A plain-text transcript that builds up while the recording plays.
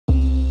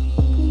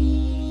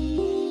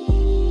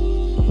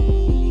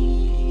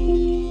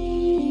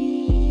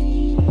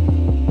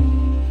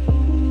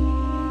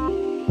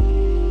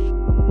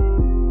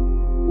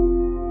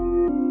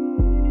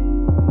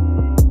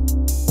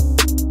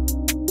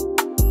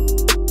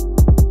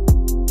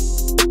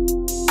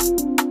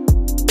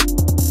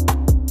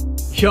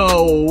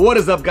Yo, what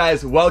is up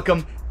guys?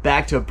 Welcome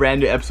back to a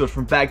brand new episode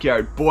from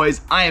Backyard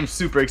Boys. I am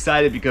super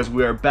excited because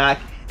we are back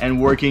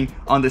and working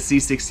on the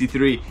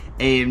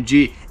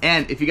C63AMG.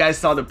 And if you guys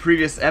saw the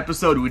previous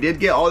episode, we did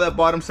get all that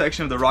bottom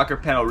section of the rocker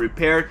panel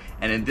repaired.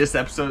 And in this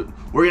episode,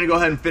 we're gonna go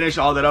ahead and finish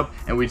all that up.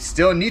 And we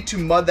still need to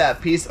mud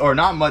that piece, or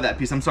not mud that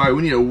piece, I'm sorry.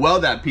 We need to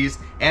weld that piece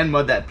and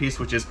mud that piece,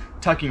 which is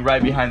tucking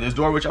right behind this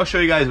door, which I'll show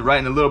you guys right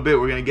in a little bit.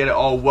 We're gonna get it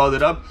all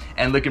welded up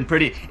and looking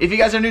pretty. If you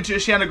guys are new to the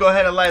channel, go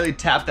ahead and lightly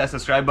tap that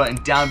subscribe button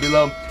down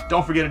below.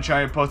 Don't forget to turn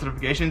on your post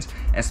notifications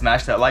and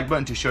smash that like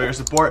button to show your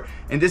support.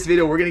 In this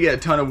video, we're gonna get a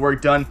ton of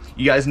work done.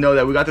 You guys know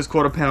that we got this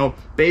quarter panel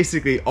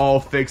basically all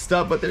fixed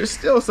up, but there's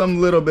still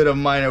some little bit of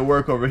minor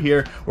work over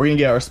here. We're gonna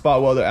get our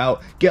spot welder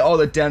out, get all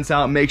the dents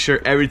out, make sure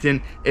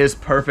everything is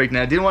perfect.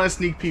 Now, I did want to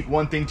sneak peek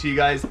one thing to you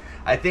guys.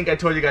 I think I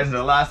told you guys in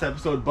the last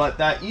episode, but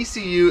that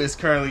ECU is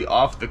currently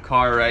off the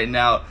car right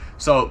now.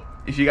 So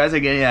if you guys are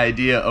getting an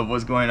idea of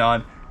what's going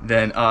on,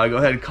 then go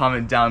ahead and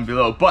comment down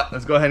below. But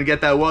let's go ahead and get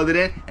that welded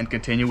in and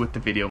continue with the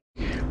video.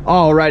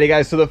 Alrighty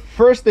guys, so the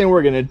first thing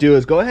we're gonna do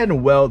is go ahead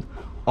and weld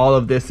all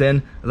of this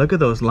in. Look at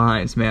those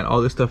lines, man.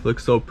 All this stuff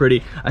looks so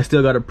pretty. I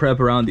still got to prep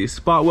around these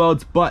spot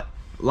welds, but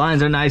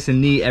lines are nice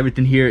and neat.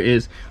 Everything here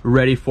is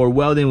ready for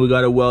welding. We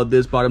got to weld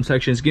this bottom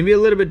section. It's gonna be a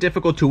little bit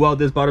difficult to weld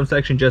this bottom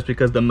section just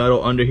because the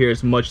metal under here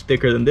is much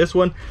thicker than this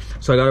one,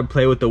 so I got to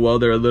play with the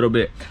welder a little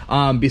bit.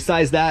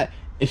 Besides that,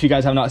 if you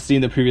guys have not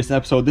seen the previous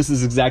episode, this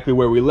is exactly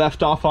where we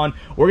left off on.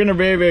 We're gonna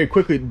very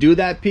quickly do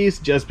that piece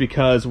just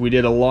because we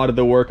did a lot of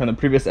the work on the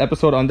previous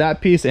episode on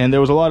that piece, and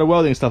there was a lot of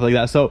welding stuff like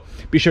that. So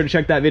be sure to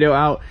check that video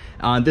out.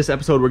 On this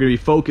episode, we're gonna be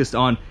focused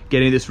on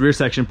getting this rear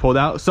section pulled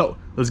out. So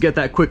let's get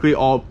that quickly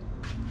all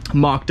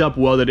mocked up,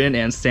 welded in,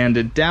 and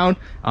sanded down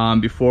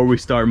before we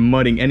start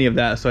mudding any of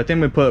that. So I think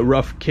I'm gonna put a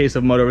rough case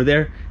of mud over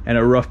there and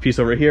a rough piece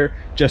over here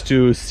just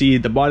to see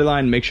the body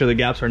line, make sure the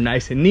gaps are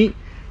nice and neat.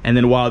 And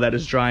then while that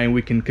is drying,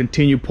 we can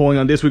continue pulling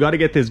on this. We got to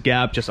get this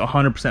gap just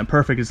 100%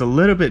 perfect. It's a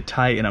little bit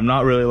tight and I'm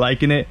not really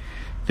liking it.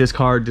 This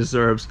car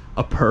deserves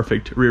a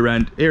perfect rear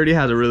end. It already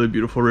has a really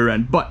beautiful rear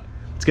end, but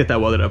let's get that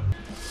welded up.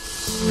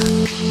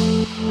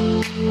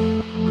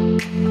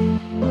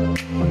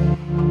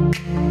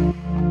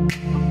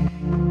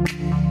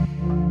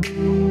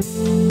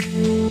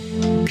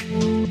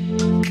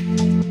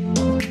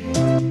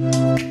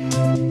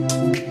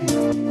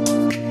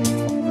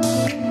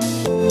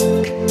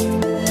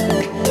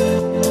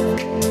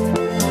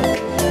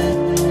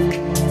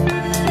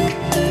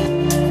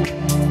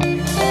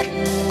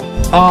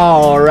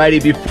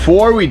 Alrighty,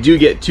 before we do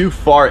get too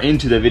far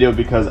into the video,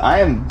 because I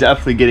am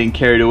definitely getting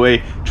carried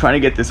away trying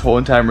to get this whole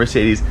entire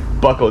Mercedes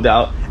buckled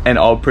out and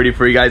all pretty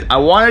for you guys, I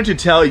wanted to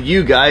tell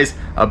you guys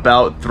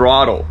about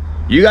Throttle.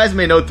 You guys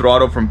may know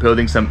Throttle from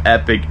building some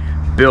epic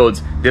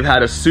builds. They've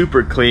had a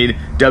super clean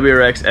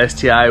WRX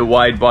STI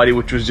wide body,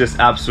 which was just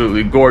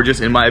absolutely gorgeous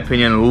in my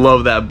opinion.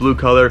 Love that blue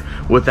color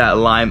with that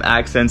lime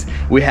accents.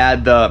 We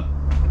had the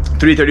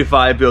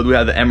 335 build, we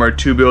had the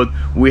MR2 build,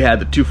 we had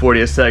the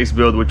 240 SX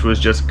build, which was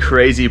just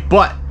crazy.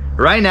 But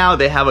right now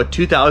they have a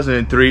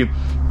 2003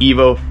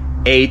 Evo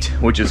 8,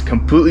 which is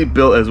completely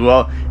built as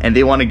well, and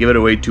they want to give it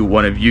away to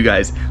one of you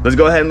guys. Let's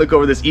go ahead and look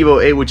over this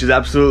Evo 8, which is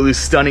absolutely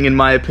stunning in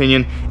my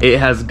opinion. It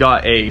has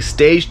got a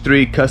stage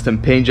 3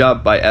 custom paint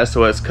job by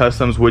SOS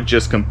Customs, which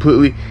just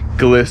completely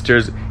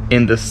glisters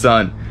in the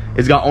sun.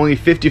 It's got only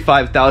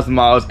 55,000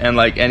 miles, and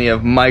like any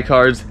of my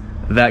cars,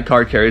 that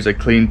car carries a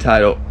clean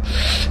title.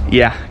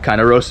 Yeah, kind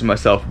of roasted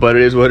myself, but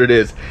it is what it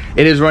is.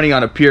 It is running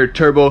on a pure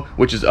turbo,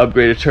 which is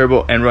upgraded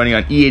turbo, and running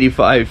on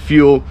E85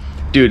 fuel.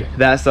 Dude,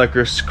 that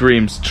sucker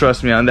screams,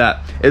 trust me on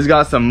that. It's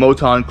got some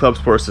Moton Club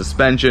Sport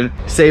suspension,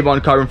 Save-On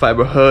carbon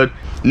fiber hood,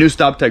 new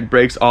StopTech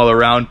brakes all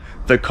around.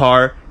 The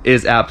car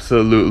is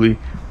absolutely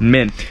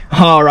mint.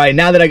 All right,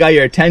 now that I got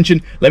your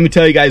attention, let me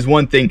tell you guys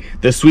one thing.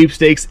 The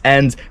sweepstakes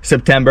ends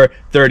September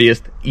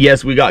 30th.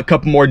 Yes, we got a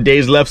couple more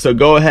days left, so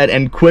go ahead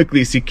and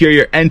quickly secure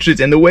your entries.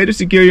 And the way to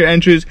secure your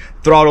entries,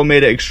 Throttle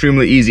made it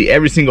extremely easy.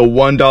 Every single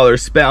 $1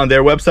 spent on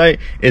their website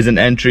is an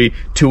entry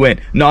to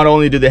win. Not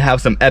only do they have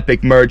some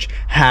epic merch,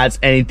 hats,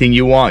 anything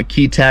you want,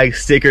 key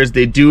tags, stickers,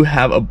 they do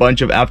have a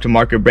bunch of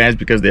aftermarket brands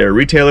because they're a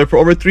retailer for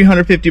over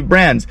 350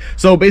 brands.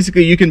 So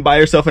basically you can buy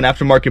yourself an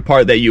aftermarket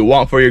part that you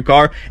want for your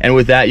car, and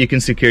with that you can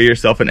secure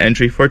yourself an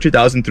entry for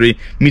 2003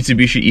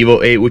 Mitsubishi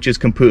Evo 8, which is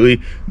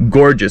completely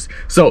gorgeous.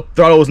 So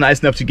Throttle was nice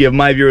enough to give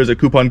my viewers a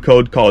coupon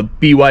code called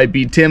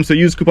BYBTIM. So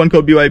use coupon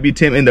code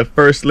BYBTIM in the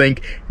first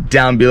link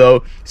down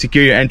below.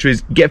 Secure your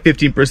entries, get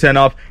 15%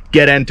 off,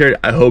 get entered.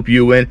 I hope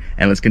you win,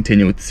 and let's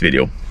continue with this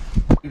video.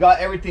 We got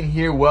everything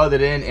here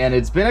welded in, and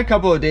it's been a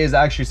couple of days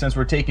actually since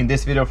we're taking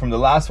this video from the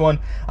last one,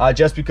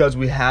 just because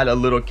we had a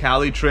little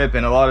Cali trip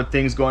and a lot of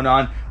things going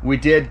on. We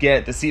did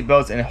get the seat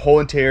belts and the whole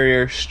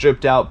interior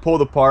stripped out,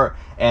 pulled apart,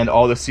 and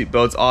all the seat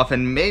belts off,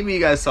 and maybe you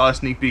guys saw a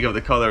sneak peek of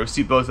the color of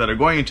seat belts that are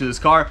going into this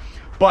car.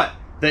 But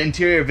The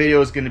interior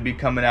video is going to be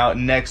coming out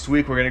next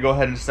week. We're going to go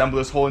ahead and assemble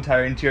this whole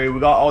entire interior.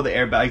 We got all the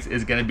airbags.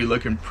 It's going to be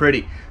looking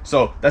pretty.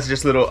 So that's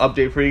just a little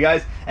update for you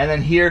guys. And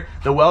then here,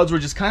 the welds were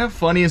just kind of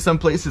funny in some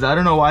places. I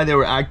don't know why they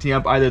were acting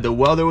up. Either the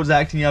welder was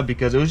acting up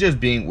because it was just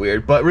being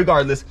weird. But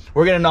regardless,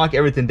 we're going to knock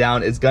everything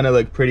down. It's going to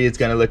look pretty. It's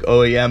going to look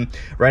OEM.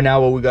 Right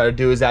now, what we got to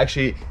do is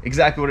actually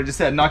exactly what I just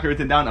said. Knock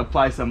everything down,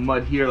 apply some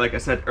mud here. Like I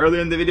said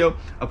earlier in the video,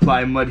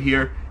 apply mud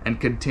here and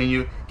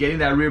continue getting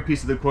that rear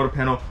piece of the quarter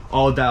panel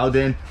all dialed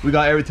in. We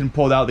got everything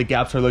pulled out. The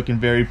gaps are looking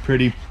very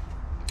pretty,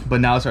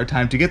 but now it's our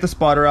time to get the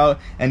spotter out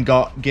and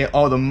get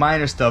all the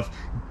minor stuff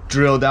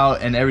drilled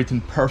out and everything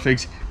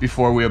perfect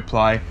before we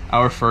apply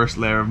our first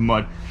layer of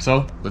mud.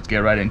 So let's get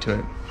right into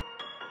it.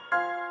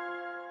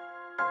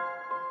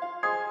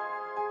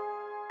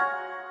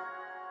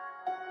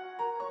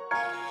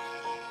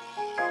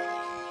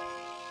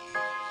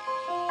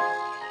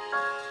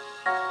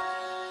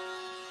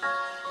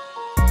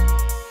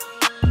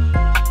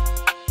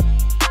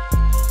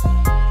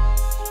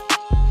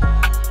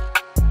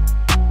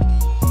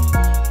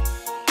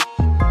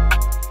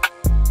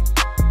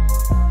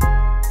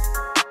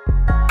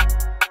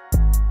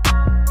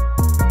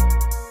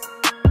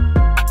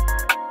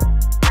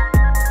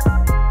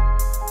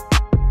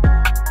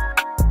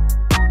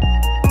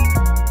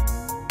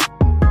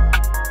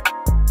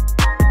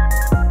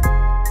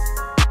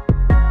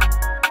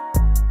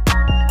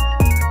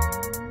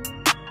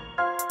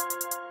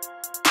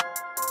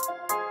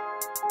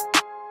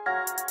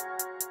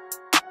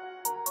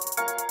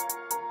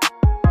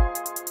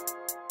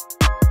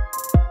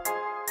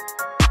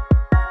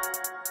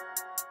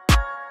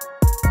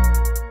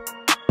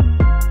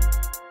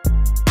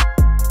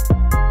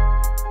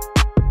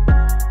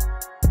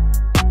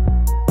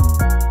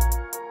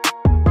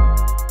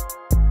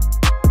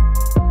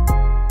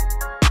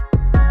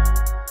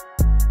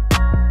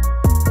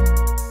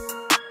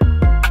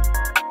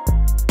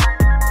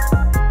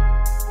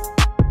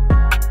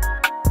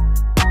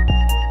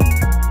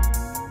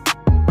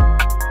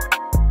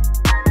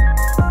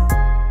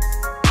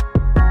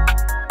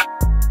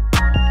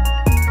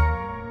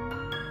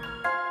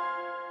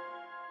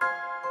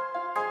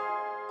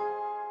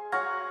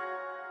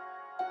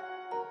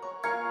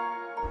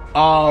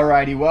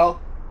 Alrighty,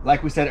 well,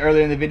 like we said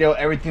earlier in the video,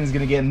 everything's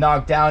gonna get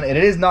knocked down, and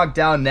it is knocked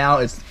down now.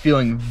 It's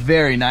feeling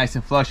very nice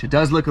and flush. It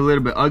does look a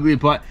little bit ugly,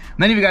 but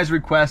many of you guys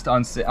request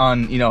on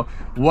you know,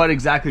 what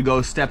exactly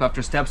goes step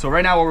after step. So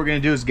right now what we're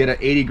gonna do is get an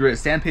 80 grit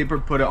sandpaper,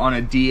 put it on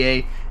a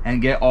DA,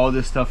 and get all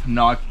this stuff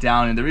knocked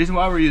down. And the reason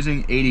why we're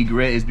using 80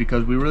 grit is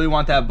because we really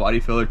want that body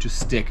filler to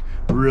stick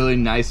really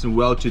nice and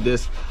well to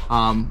this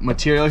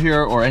material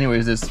here, or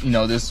anyways, this, you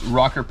know, this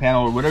rocker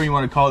panel or whatever you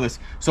want to call this.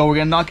 So we're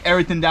gonna knock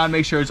everything down,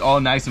 make sure it's all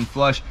nice and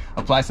flush,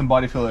 apply some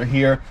body filler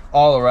here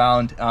all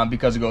around,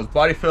 because it goes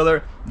body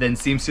filler, then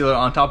seam sealer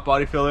on top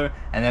body filler,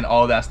 and then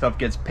all that stuff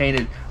gets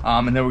painted.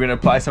 And then we're gonna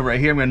apply some right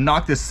here. I'm gonna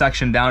knock this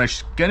section down.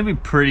 It's gonna be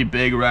pretty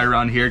big right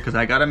around here because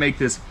I gotta make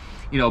this,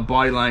 you know,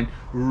 body line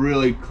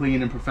really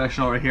clean and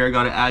professional right here. I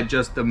gotta add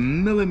just a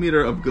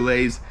millimeter of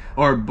glaze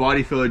or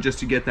body filler just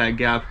to get that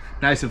gap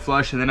nice and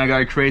flush, and then I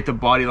gotta create the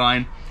body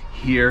line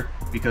here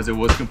because it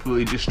was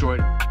completely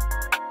destroyed.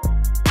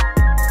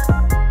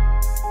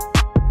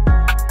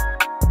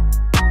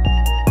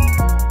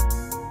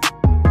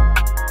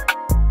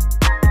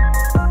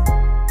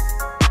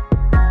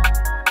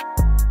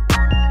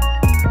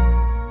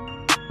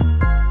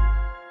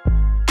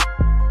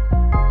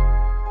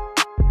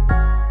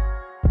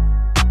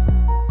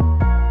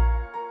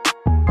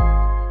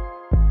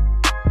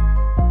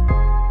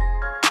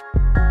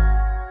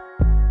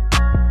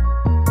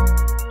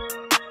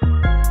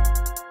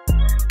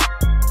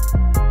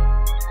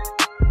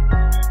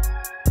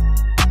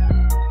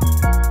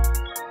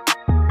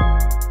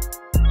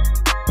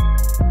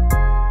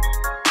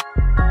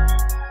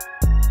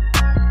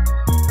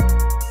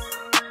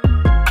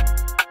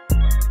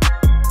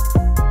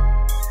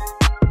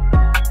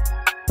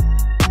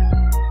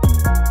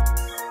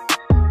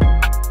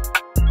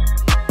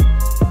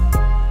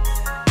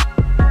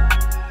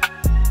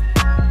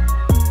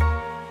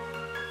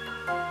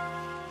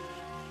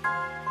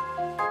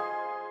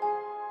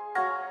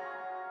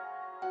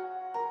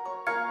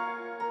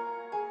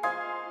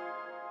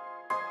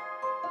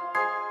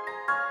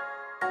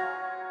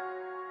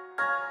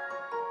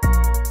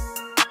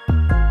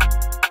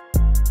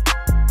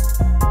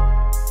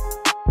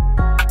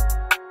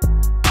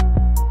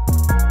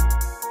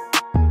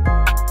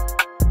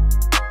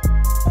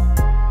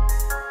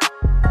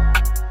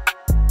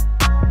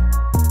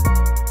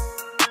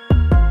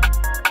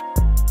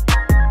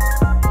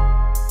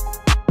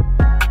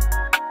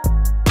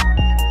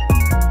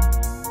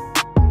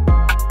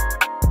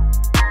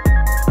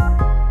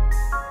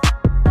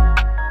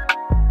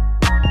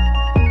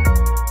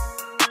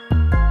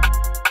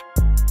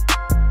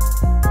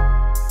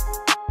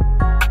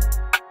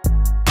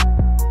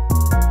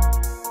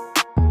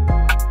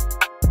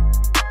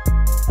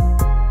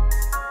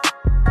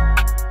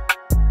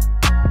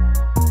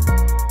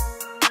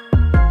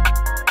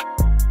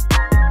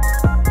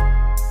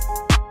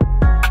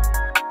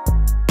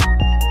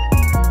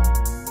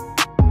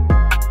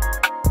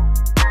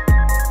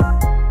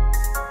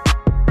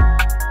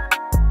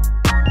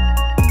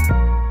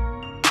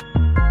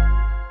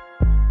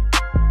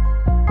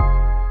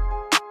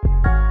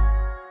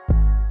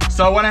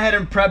 So I went ahead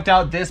and prepped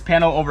out this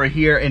panel over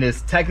here, and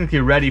it's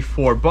technically ready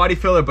for body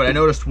filler, but I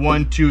noticed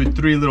 1, 2,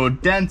 3 little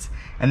dents,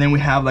 and then we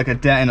have like a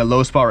dent and a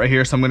low spot right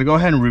here. So I'm gonna go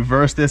ahead and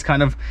reverse this,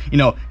 kind of, you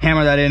know,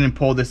 hammer that in and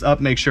pull this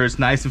up, make sure it's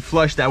nice and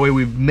flush. That way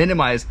we've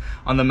minimized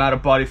on the amount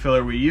of body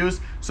filler we use.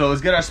 So let's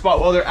get our spot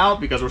welder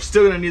out, because we're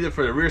still gonna need it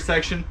for the rear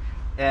section.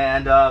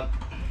 And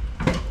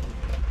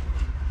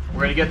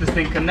we're gonna get this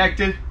thing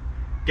connected,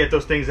 get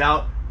those things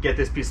out, get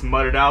this piece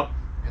mudded out,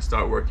 and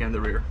start working on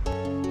the rear.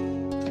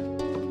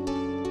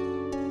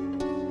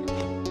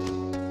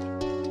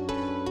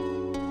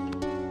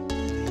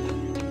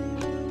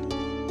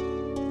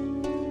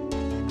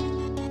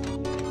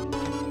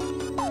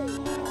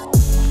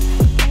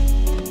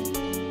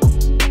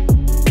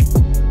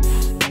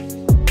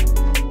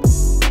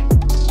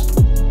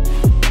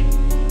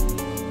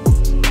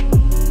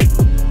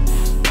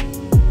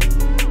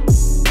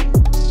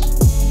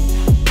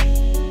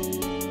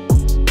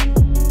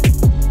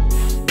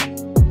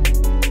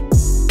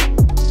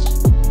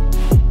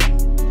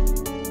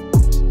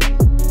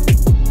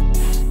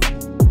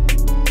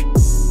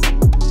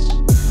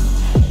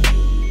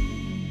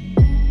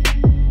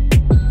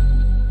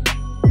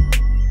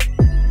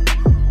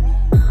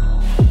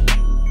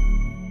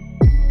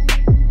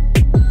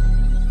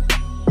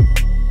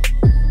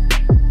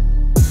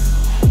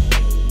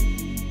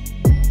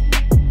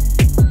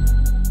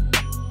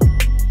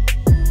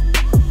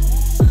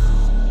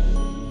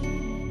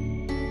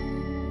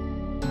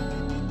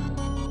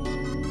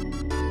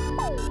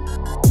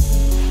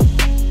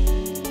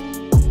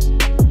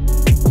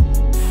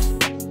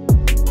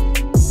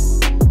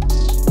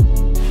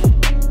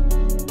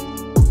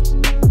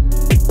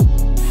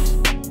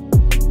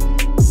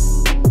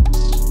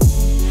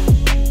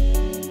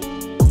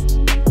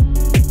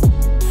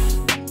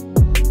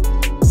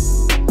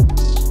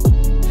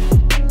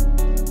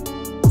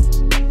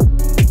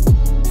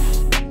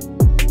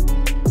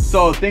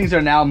 So things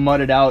are now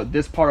mudded out.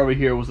 This part over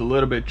here was a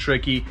little bit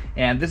tricky,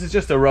 and this is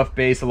just a rough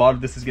base. A lot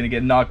of this is going to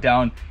get knocked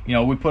down. You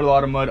know, we put a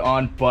lot of mud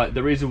on, but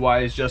the reason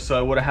why is just so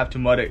I wouldn't have to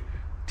mud it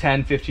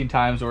 10, 15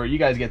 times, or you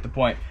guys get the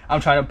point.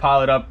 I'm trying to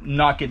pile it up,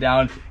 knock it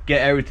down,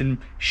 get everything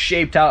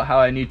shaped out how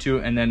I need to,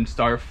 and then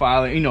start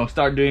filing, you know,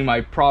 start doing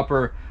my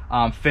proper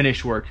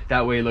finish work.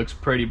 That way it looks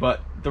pretty,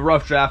 but the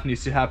rough draft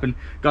needs to happen.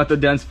 Got the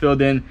dents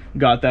filled in,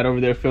 got that over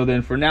there filled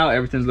in. For now,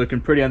 everything's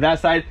looking pretty on that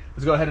side.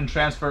 Let's go ahead and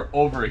transfer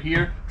over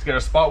here. Let's get our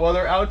spot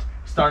welder out,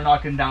 start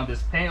knocking down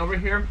this paint over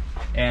here,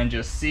 and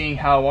just seeing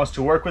how it wants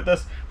to work with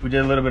us. We did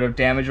a little bit of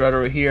damage right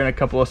over here in a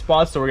couple of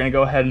spots, so we're gonna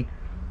go ahead and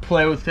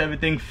play with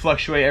everything,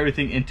 fluctuate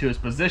everything into its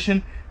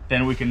position.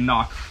 Then we can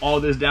knock all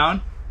this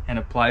down and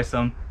apply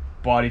some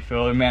body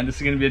filler. Man, this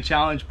is gonna be a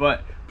challenge,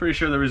 but pretty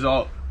sure the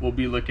result will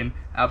be looking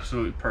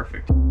absolutely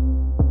perfect.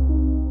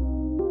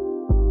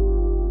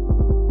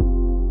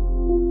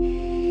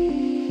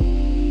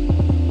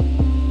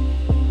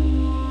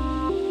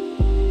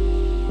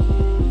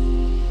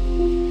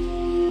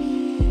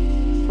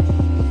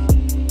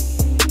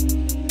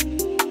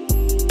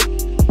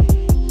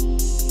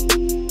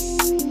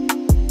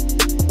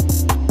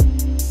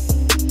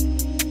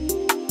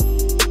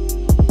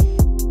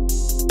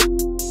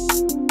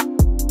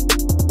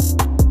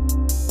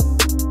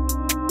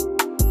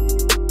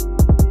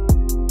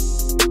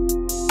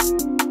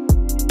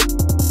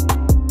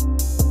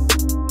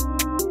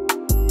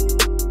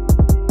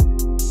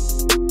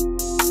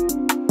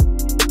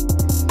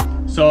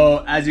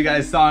 So as you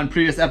guys saw in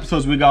previous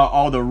episodes, we got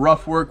all the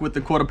rough work with the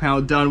quarter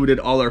panel done. We did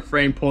all our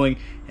frame pulling,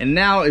 and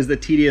now is the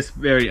tedious,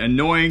 very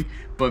annoying,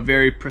 but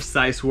very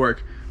precise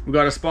work. We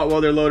got a spot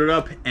welder loaded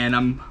up, and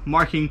I'm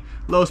marking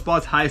low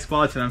spots, high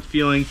spots, and I'm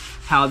feeling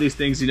how these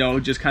things, you know,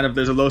 just kind of,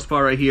 there's a low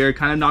spot right here,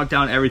 kind of knock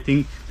down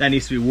everything that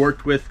needs to be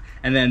worked with,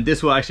 and then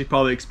this will actually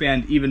probably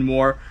expand even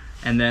more,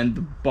 and then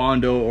the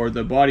Bondo or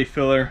the body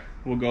filler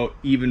will go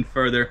even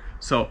further.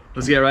 So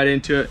let's get right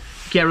into it.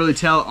 Can't really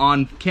tell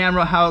on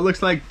camera how it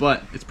looks like,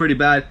 but it's pretty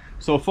bad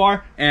so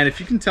far. And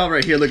if you can tell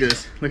right here, look at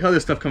this. Look how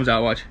this stuff comes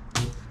out, watch.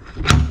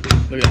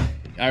 Look at it.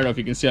 I don't know if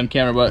you can see on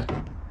camera, but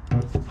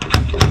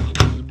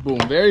boom,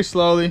 very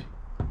slowly,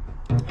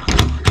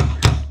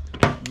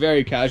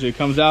 very casually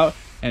comes out,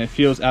 and it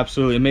feels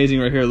absolutely amazing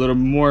right here. A little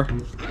more.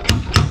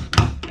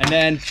 And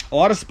then a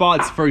lot of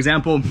spots, for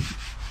example,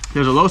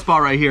 there's a low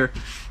spot right here.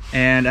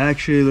 And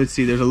actually, let's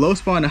see, there's a low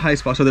spot and a high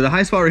spot. So there's a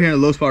high spot right here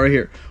and a low spot right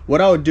here. What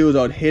I would do is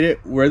I would hit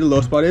it where the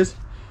low spot is,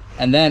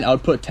 and then I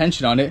would put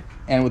tension on it,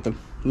 and with a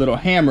little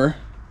hammer,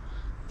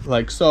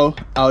 like so,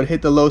 I would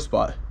hit the low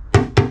spot.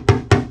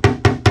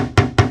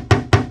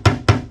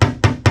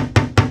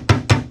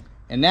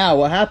 And now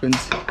what happens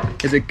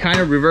is it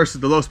kind of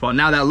reverses the low spot.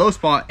 Now that low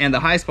spot and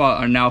the high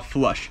spot are now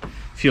flush.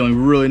 Feeling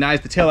really nice.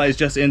 The taillight is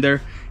just in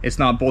there. It's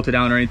not bolted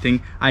down or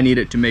anything. I need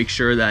it to make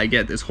sure that I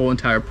get this whole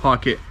entire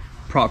pocket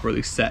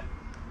properly set.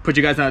 Put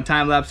you guys on a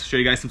time lapse, show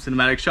you guys some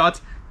cinematic shots,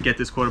 get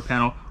this quarter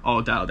panel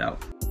all dialed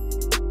out.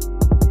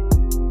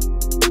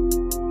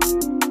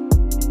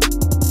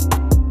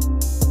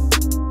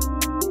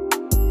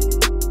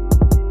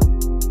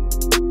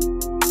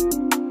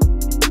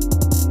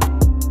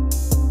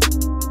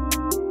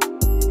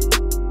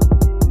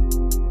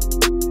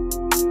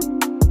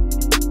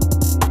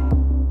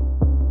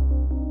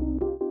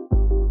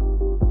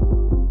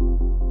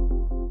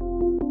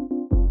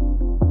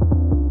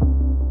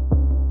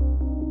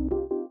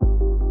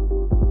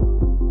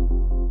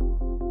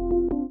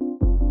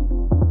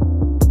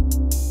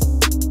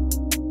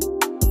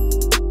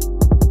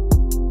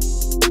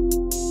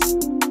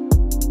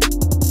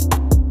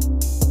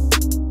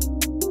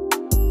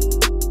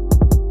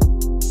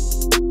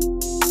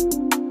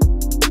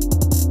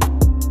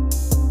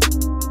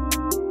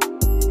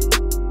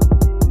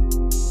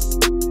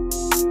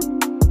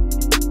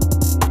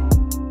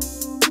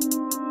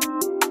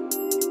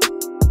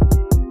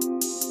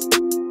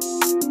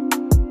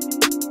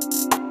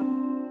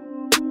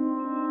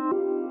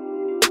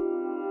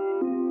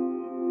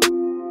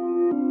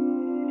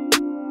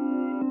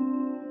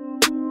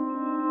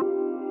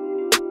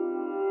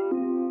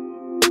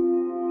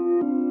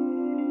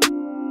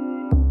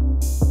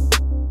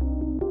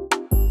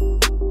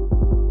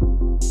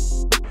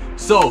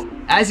 So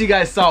as you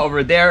guys saw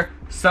over there,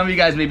 some of you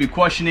guys may be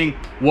questioning,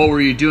 what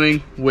were you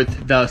doing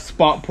with the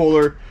spot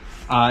puller?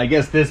 I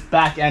guess this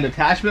back end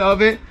attachment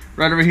of it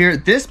right over here.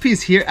 This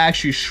piece here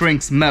actually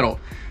shrinks metal.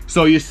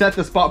 So you set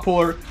the spot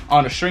puller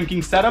on a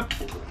shrinking setup,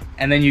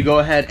 and then you go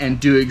ahead and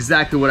do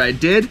exactly what I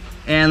did.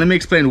 And let me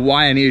explain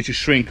why I needed to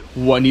shrink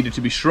what needed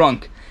to be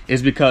shrunk.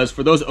 Is because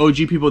for those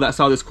OG people that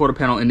saw this quarter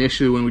panel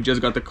initially when we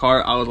just got the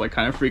car, I was like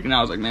kind of freaking out.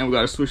 I was like, man, we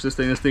gotta switch this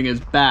thing is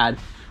bad.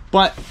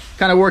 But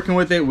kind of working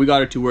with it, we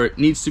got it to where it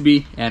needs to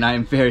be, and I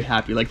am very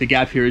happy. Like the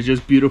gap here is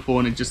just beautiful,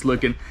 and it's just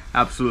looking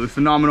absolutely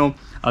phenomenal.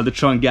 The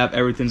trunk gap,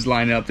 everything's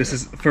lining up. This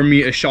is, for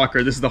me, a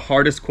shocker. This is the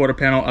hardest quarter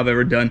panel I've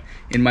ever done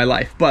in my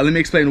life. But let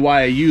me explain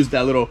why I used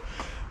that little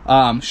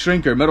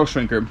shrinker, metal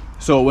shrinker.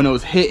 So when it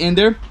was hit in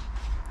there,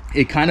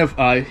 it kind of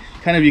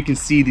you can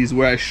see these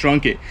where I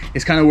shrunk it.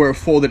 It's kind of where it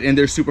folded in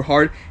there super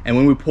hard, and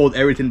when we pulled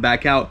everything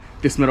back out,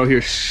 this metal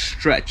here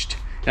stretched.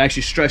 It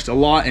actually stretched a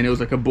lot, and it was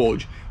like a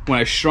bulge. When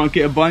I shrunk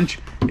it a bunch,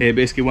 it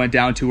basically went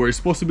down to where it's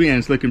supposed to be, and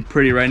it's looking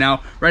pretty right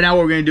now. Right now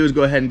what we're gonna do is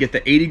go ahead and get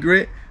the 80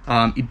 grit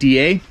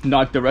DA,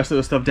 knock the rest of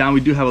the stuff down.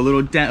 We do have a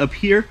little dent up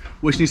here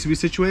which needs to be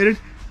situated,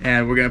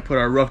 and we're gonna put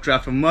our rough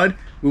draft of mud.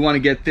 We want to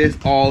get this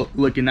all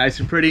looking nice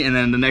and pretty, and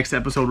then in the next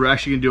episode we're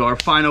actually gonna do our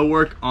final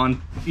work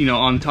on, you know,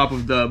 on top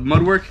of the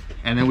mud work,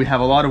 and then we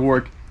have a lot of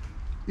work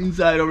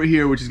inside over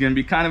here, which is gonna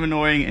be kind of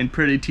annoying and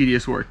pretty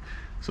tedious work.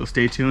 So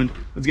stay tuned.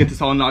 Let's get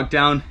this all knocked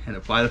down and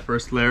apply the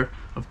first layer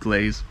of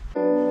glaze.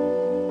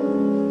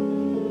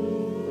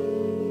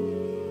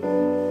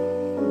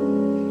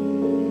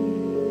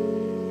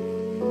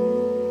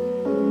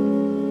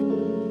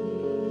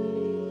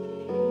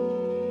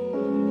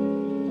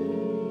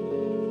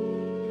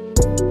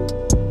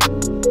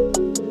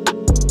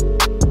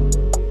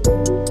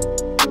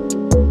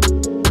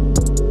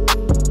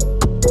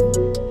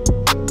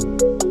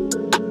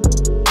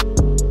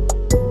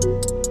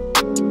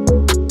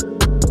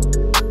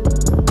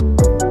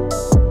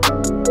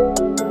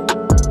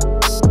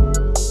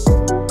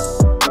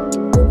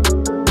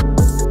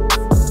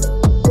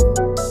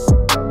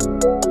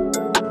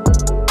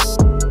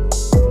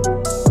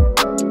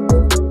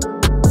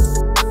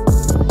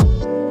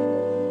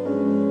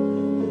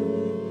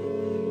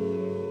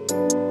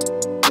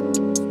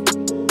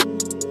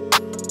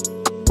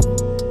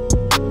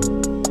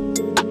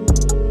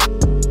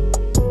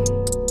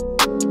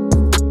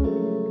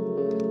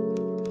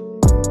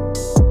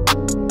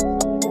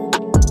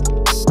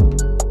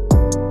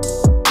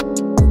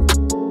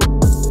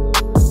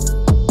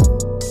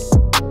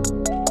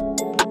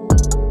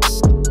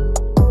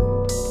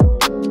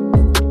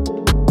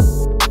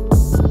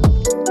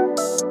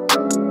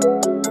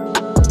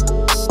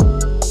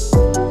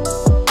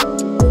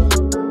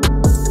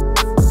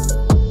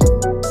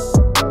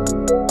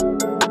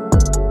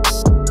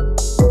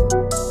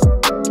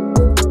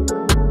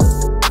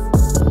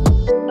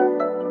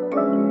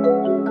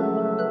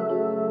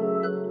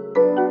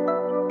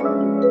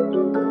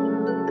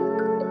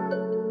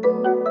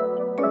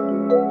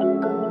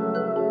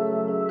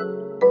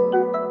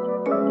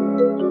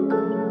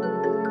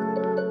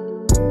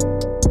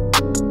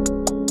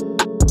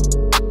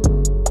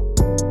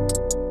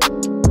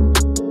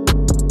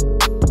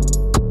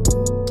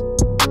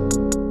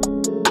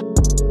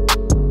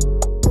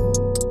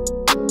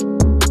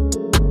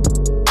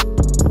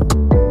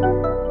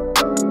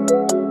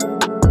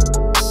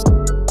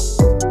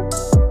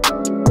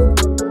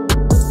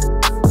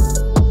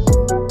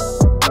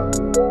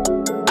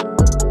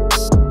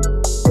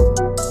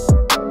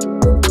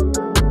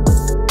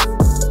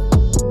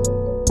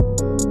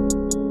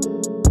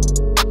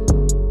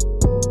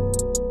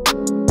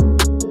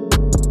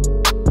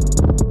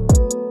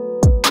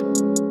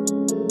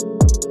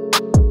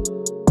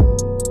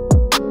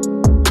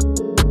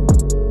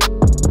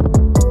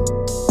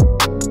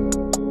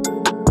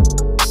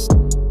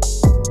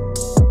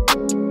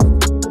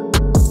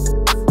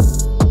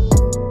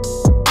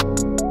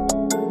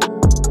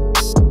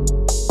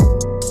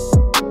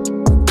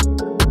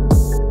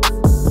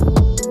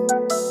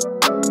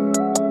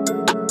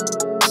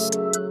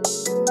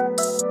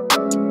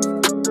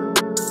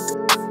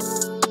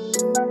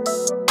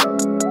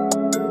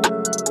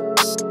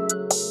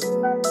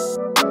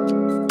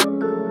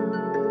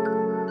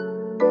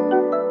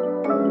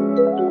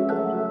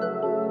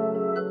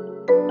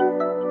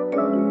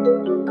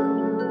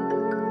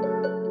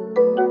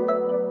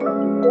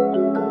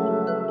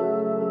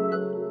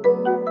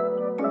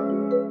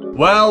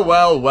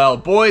 Well,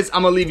 boys,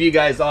 I'm gonna leave you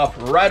guys off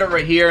right over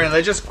here, and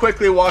let's just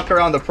quickly walk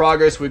around the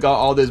progress. We got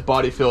all this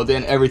body filled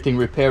in, everything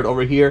repaired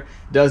over here.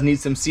 Does need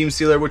some seam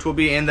sealer, which will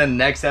be in the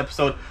next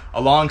episode,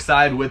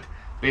 alongside with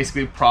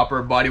basically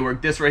proper body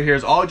work. This right here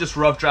is all just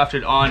rough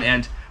drafted on,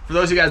 and for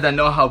those of you guys that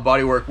know how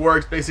body work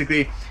works,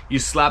 basically you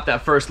slap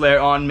that first layer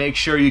on, make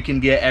sure you can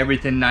get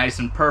everything nice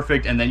and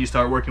perfect, and then you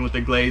start working with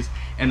the glaze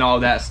and all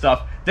that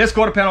stuff. This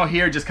quarter panel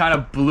here just kind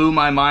of blew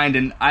my mind,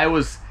 and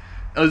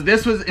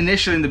this was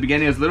initially in the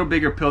beginning, it was a little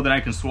bigger pill than I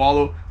can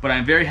swallow, but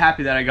I'm very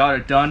happy that I got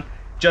it done,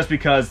 just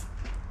because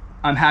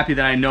I'm happy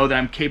that I know that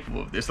I'm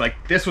capable of this.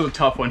 Like, this was a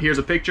tough one. Here's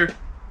a picture.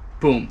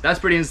 Boom, that's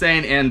pretty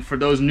insane. And for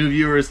those new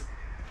viewers,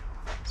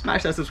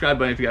 smash that subscribe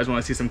button if you guys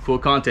want to see some cool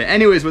content.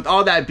 Anyways, with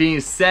all that being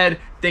said,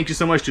 thank you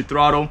so much to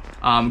Throttle.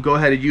 Go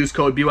ahead and use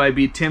code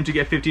BYBTIM to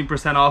get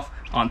 15% off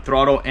on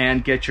Throttle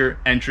and get your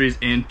entries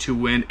in to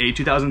win a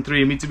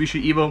 2003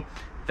 Mitsubishi Evo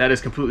that is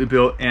completely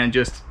built and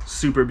just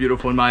super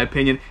beautiful in my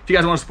opinion. If you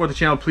guys want to support the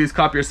channel, please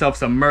cop yourself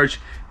some merch.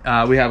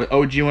 We have an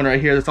OG one right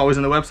here that's always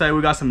on the website.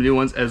 We got some new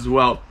ones as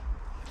well.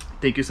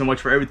 Thank you so much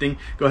for everything.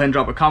 Go ahead and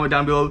drop a comment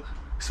down below.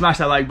 Smash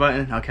that like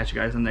button. I'll catch you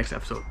guys in the next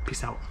episode.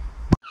 Peace out.